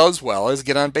thing he does well is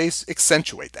get on base,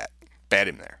 accentuate that. Bat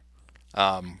him there.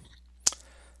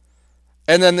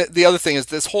 And then the other thing is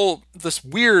this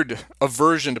weird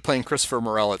aversion to playing Christopher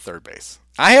Morel at third base.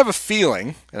 I have a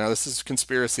feeling, this is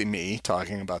conspiracy me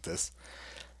talking about this.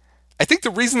 I think the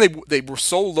reason they were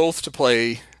so loath to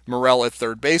play Morel at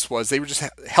third base was they were just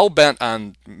hell-bent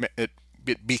on it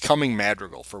becoming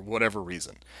Madrigal for whatever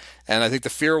reason. And I think the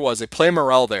fear was they play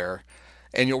Morel there,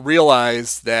 And you'll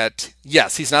realize that,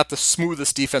 yes, he's not the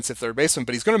smoothest defensive third baseman,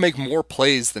 but he's going to make more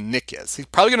plays than Nick is. He's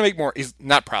probably going to make more, he's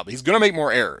not probably, he's going to make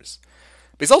more errors.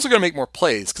 But he's also going to make more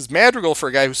plays because Madrigal, for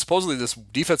a guy who's supposedly this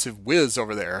defensive whiz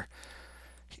over there,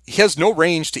 he has no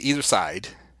range to either side.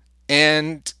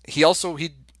 And he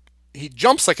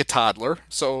jumps like a toddler.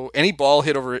 So any ball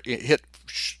hit,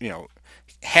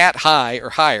 hat high or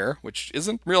higher, which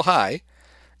isn't real high,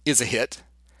 is a hit.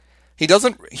 He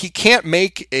can't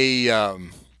make a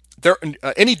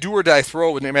any do or die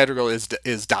throw with Madrigal is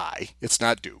die. It's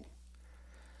not do.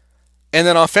 And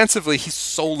then offensively, he's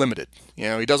so limited.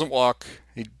 He doesn't walk.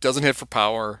 He doesn't hit for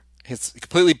power. He's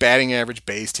completely batting average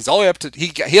based. He's all the way up to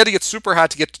he had to get super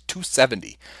hot to get to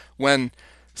 270. When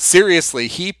seriously,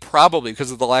 he probably,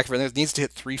 because of the lack of anything, needs to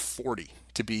hit 340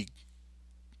 to be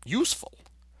useful.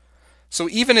 So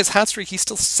even his hot streak, he's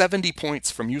still 70 points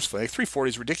from useful. Like 340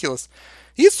 is ridiculous.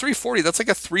 He hits 340. That's like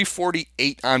a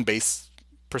 348 on base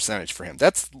percentage for him.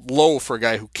 That's low for a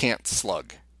guy who can't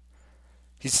slug.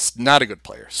 He's not a good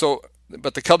player. So,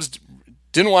 but the Cubs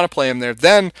didn't want to play him there.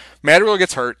 Then Madrigal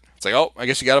gets hurt. It's like, oh, I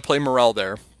guess you got to play Morel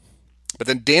there. But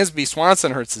then Dansby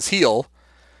Swanson hurts his heel.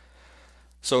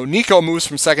 So Nico moves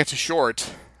from second to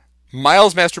short.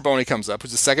 Miles Mastrobuoni comes up,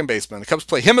 who's a second baseman. The Cubs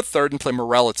play him at third and play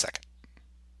Morel at second.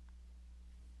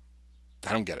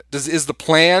 I don't get it. Is the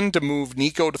plan to move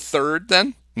Nico to third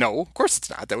then? No, of course it's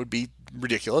not. That would be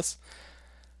ridiculous.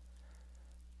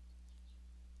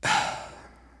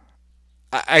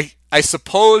 I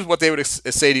suppose what they would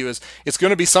say to you is it's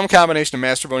going to be some combination of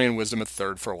Mastrobuoni and Wisdom at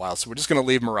third for a while, so we're just going to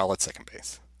leave Morel at second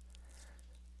base.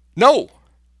 No.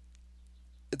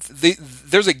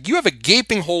 You have a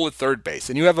gaping hole at third base,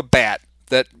 and you have a bat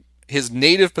that his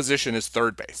native position is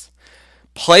third base.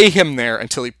 Play him there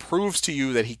until he proves to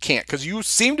you that he can't, because you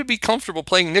seem to be comfortable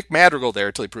playing Nick Madrigal there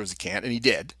until he proves he can't, and he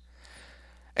did.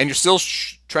 And you're still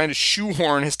trying to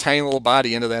shoehorn his tiny little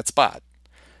body into that spot.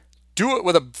 Do it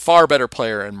with a far better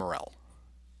player in Morel.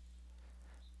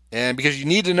 And because you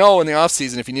need to know in the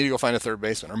offseason if you need to go find a third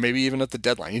baseman, or maybe even at the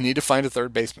deadline, you need to find a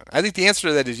third baseman. I think the answer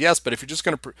to that is yes, but if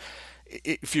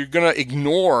you're going to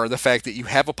ignore the fact that you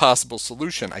have a possible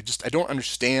solution, I don't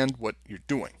understand what you're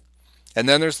doing. And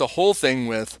then there's the whole thing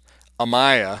with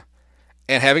Amaya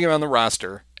and having him on the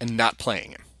roster and not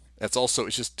playing him. It's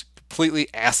just completely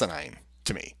asinine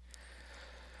to me.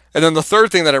 And then the third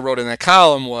thing that I wrote in that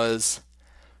column was,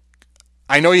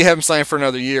 I know you have him signed for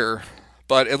another year,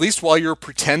 but at least while you're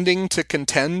pretending to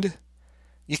contend,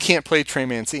 you can't play Trey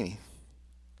Mancini.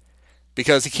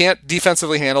 Because he can't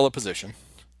defensively handle a position.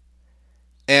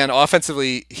 And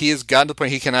offensively, he has gotten to the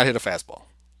point he cannot hit a fastball.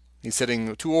 He's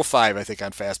hitting 205, I think,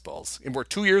 on fastballs. And where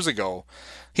 2 years ago,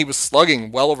 he was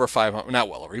slugging well over 500, not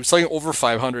well over, he was slugging over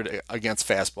 500 against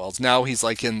fastballs. Now he's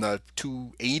like in the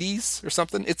 280s or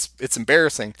something. It's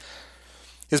embarrassing.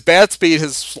 His bat speed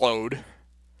has slowed,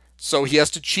 so he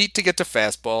has to cheat to get to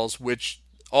fastballs, which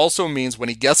also means when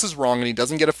he guesses wrong and he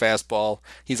doesn't get a fastball,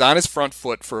 he's on his front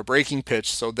foot for a breaking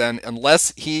pitch. So then,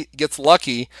 unless he gets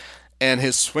lucky and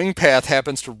his swing path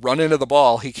happens to run into the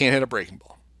ball, he can't hit a breaking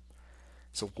ball.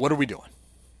 So what are we doing?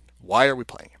 Why are we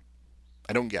playing him?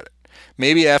 I don't get it.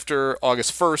 Maybe after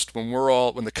August 1st,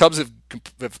 when the Cubs have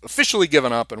officially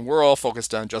given up and we're all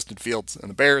focused on Justin Fields and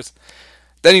the Bears,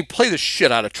 then you play the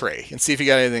shit out of Trey and see if you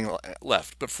got anything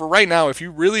left. But for right now, if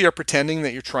you really are pretending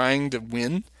that you're trying to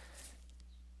win,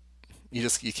 you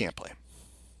can't play him.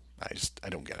 I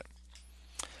don't get it.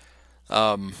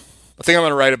 The thing I'm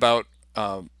going to write about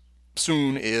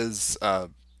soon is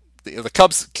the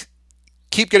Cubs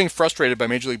keep getting frustrated by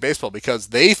Major League Baseball because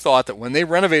they thought that when they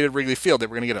renovated Wrigley Field, they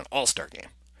were going to get an all-star game.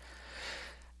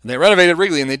 And they renovated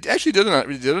Wrigley, and they actually did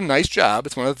a nice job.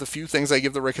 It's one of the few things I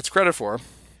give the Ricketts credit for.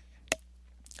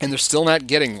 And they're still not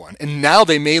getting one. And now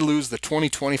they may lose the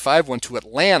 2025 one to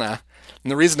Atlanta.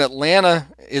 And the reason Atlanta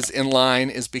is in line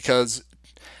is because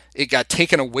it got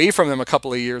taken away from them a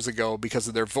couple of years ago because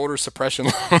of their voter suppression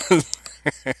laws.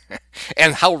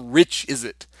 And how rich is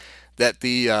it that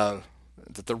the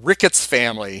Ricketts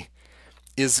family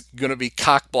is going to be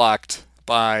cock-blocked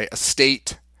by a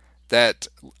state that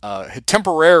had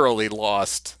temporarily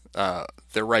lost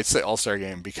their rights to the All-Star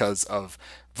Game because of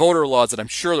voter laws that I'm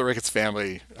sure the Ricketts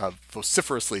family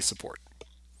vociferously support.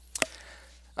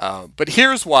 But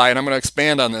here's why, and I'm going to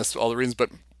expand on this, all the reasons,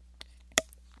 but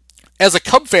as a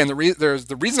Cub fan, the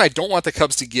reason I don't want the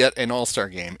Cubs to get an All-Star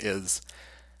Game is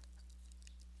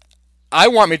I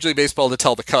want Major League Baseball to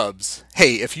tell the Cubs,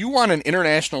 hey, if you want an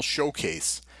international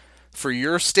showcase for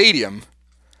your stadium,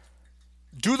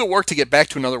 do the work to get back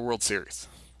to another World Series.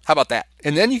 How about that?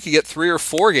 And then you could get 3 or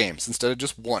 4 games instead of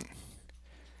just 1.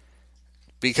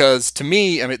 Because to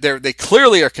me, I mean, they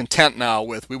clearly are content now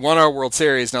with, we won our World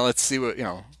Series. Now let's see what,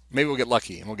 maybe we'll get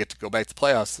lucky and we'll get to go back to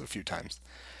playoffs a few times.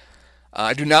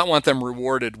 I do not want them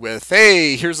rewarded with,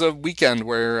 hey, here's a weekend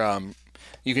where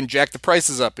you can jack the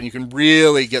prices up and you can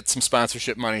really get some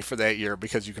sponsorship money for that year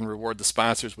because you can reward the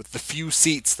sponsors with the few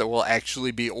seats that will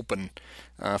actually be open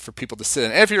for people to sit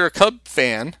in. And if you're a Cub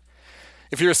fan,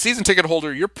 if you're a season ticket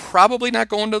holder, you're probably not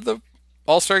going to the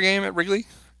All-Star game at Wrigley.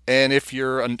 And if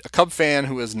you're a Cub fan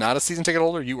who is not a season ticket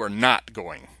holder, you are not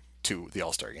going to the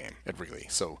All-Star game at Wrigley.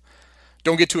 So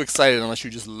don't get too excited unless you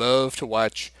just love to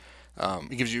watch.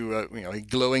 It gives you a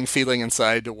glowing feeling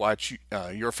inside to watch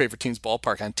your favorite team's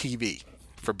ballpark on TV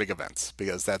for big events,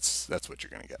 because that's what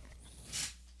you're going to get.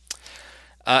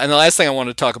 And the last thing I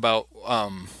wanted to talk about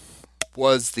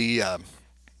was the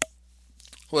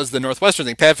Northwestern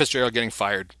thing. Pat Fitzgerald getting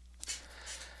fired,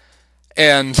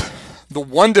 and the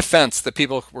one defense that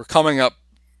people were coming up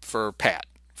for Pat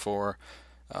for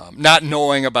not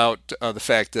knowing about the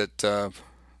fact that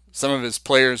some of his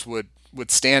players would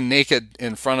stand naked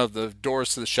in front of the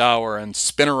doors to the shower and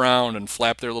spin around and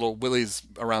flap their little willies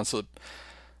around so that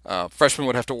freshmen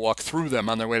would have to walk through them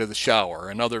on their way to the shower,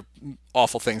 and other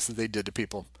awful things that they did to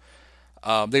people.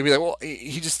 They'd be like, well,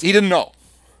 he didn't know.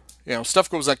 Stuff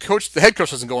goes on. The head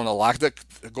coach doesn't go in the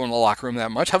locker room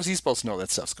that much. How is he supposed to know that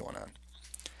stuff's going on?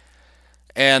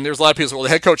 And there's a lot of people say, well, the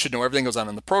head coach should know everything goes on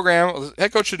in the program. Well, the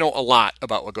head coach should know a lot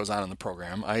about what goes on in the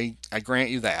program. I grant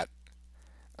you that.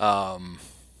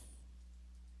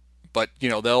 But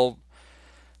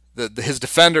his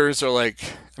defenders are like,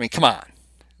 I mean, come on,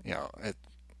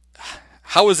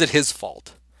 how is it his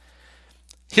fault?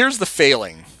 Here's the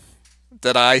failing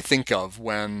that I think of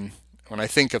when I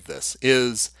think of this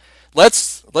is,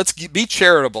 let's be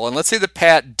charitable and let's say that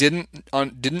Pat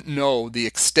didn't know the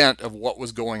extent of what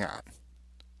was going on.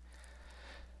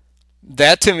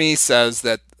 That to me says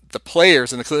that the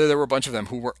players, and clearly there were a bunch of them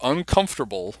who were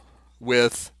uncomfortable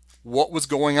with what was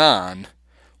going on,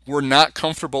 were not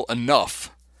comfortable enough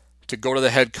to go to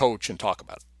the head coach and talk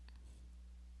about it.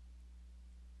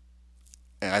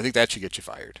 And I think that should get you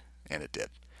fired, and it did.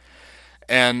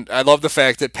 And I love the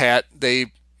fact that Pat, the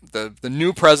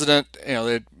new president,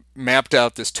 they mapped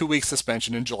out this 2-week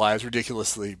suspension in July. Is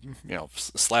ridiculously,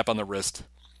 slap on the wrist.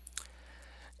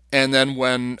 And then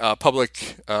when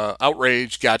public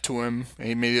outrage got to him,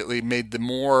 he immediately made the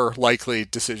more likely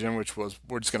decision, which was,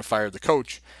 we're just going to fire the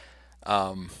coach.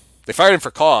 They fired him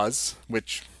for cause,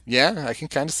 which, yeah, I can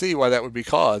kind of see why that would be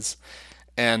cause.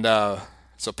 And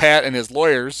so Pat and his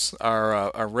lawyers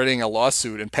are writing a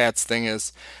lawsuit, and Pat's thing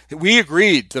is, we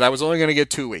agreed that I was only going to get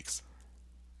 2 weeks,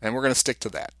 and we're going to stick to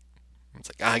that. It's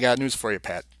like, I got news for you,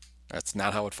 Pat. That's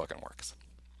not how it fucking works.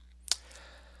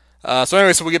 So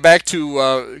anyway, so we get back to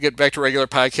regular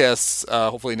podcasts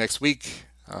hopefully next week.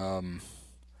 In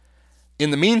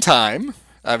the meantime,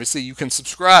 obviously you can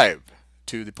subscribe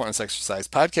to the Pointless Exercise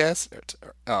podcast,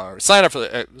 or sign up for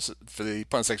the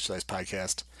Pointless Exercise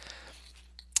podcast.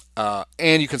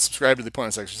 And you can subscribe to the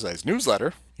Pointless Exercise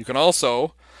newsletter. You can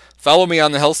also follow me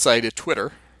on the health site at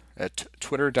Twitter, at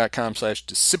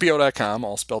twitter.com/desipio.com,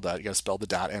 all spelled out. You got to spell the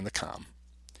dot and the com.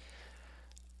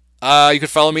 You can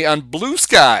follow me on Blue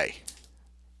Sky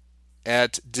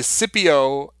at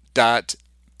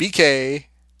desipio.bksy.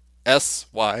 Is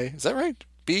that right?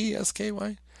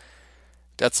 BSKY?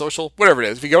 That's social, whatever it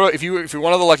is. If you're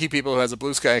one of the lucky people who has a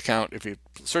Blue Sky account, if you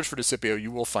search for Desipio,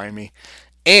 you will find me.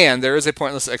 And there is a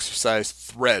Pointless Exercise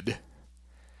thread,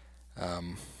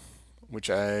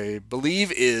 which I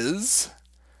believe is,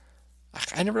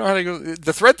 I never know how to go.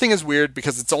 The thread thing is weird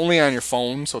because it's only on your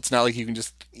phone, so it's not like you can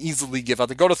just easily give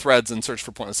out. Go to Threads and search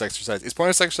for Pointless Exercise. It's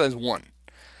Pointless Exercise 1,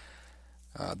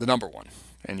 the number 1,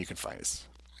 and you can find us.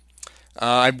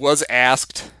 I was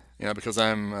asked, because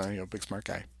I'm a big smart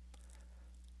guy,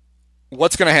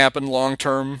 what's going to happen long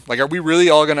term? Like, are we really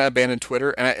all going to abandon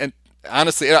Twitter? And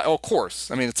honestly, of course.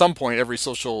 I mean, at some point, every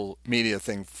social media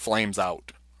thing flames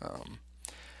out.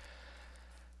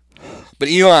 But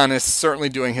Elon is certainly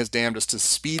doing his damnedest to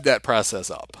speed that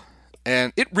process up.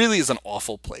 And it really is an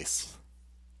awful place.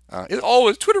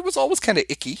 Twitter was always kind of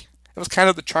icky. It was kind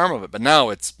of the charm of it, but now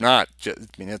it's not.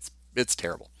 It's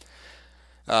terrible.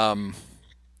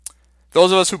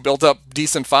 Those of us who built up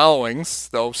decent followings,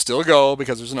 though, still go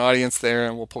because there's an audience there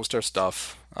and we'll post our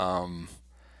stuff.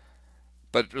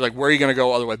 But like, where are you going to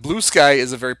go otherwise? Blue Sky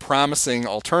is a very promising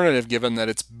alternative given that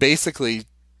it's basically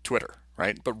Twitter,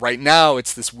 right? But right now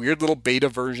it's this weird little beta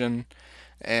version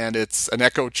and it's an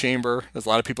echo chamber. There's a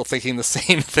lot of people thinking the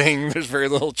same thing. There's very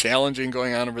little challenging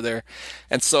going on over there.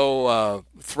 And so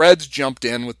Threads jumped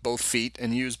in with both feet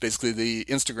and used basically the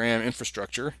Instagram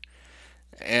infrastructure.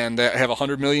 and have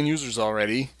 100 million users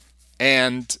already.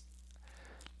 And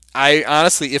I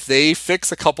honestly, if they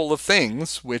fix a couple of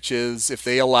things, which is if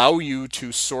they allow you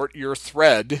to sort your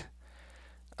thread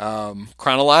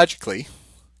chronologically,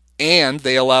 and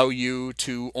they allow you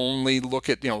to only look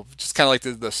at, just kind of like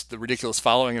the ridiculous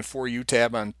following and For You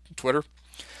tab on Twitter.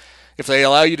 If they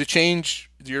allow you to change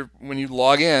when you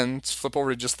log in, flip over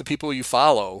to just the people you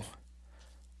follow,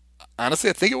 honestly,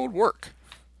 I think it would work.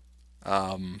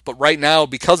 But right now,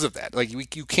 because of that, like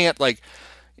you can't like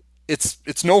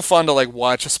it's no fun to like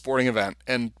watch a sporting event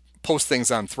and post things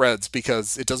on threads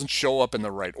because it doesn't show up in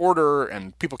the right order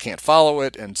and people can't follow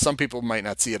it and some people might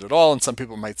not see it at all and some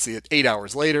people might see it 8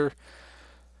 hours later.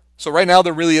 So right now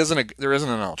there isn't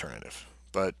an alternative,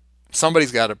 but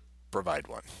somebody's got to provide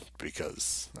one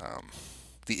because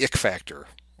the ick factor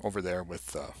over there with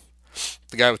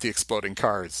the guy with the exploding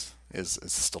cars is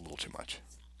just a little too much.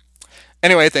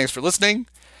 Anyway, thanks for listening,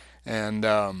 and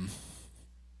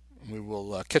we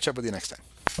will catch up with you next time.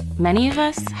 Many of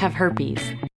us have herpes.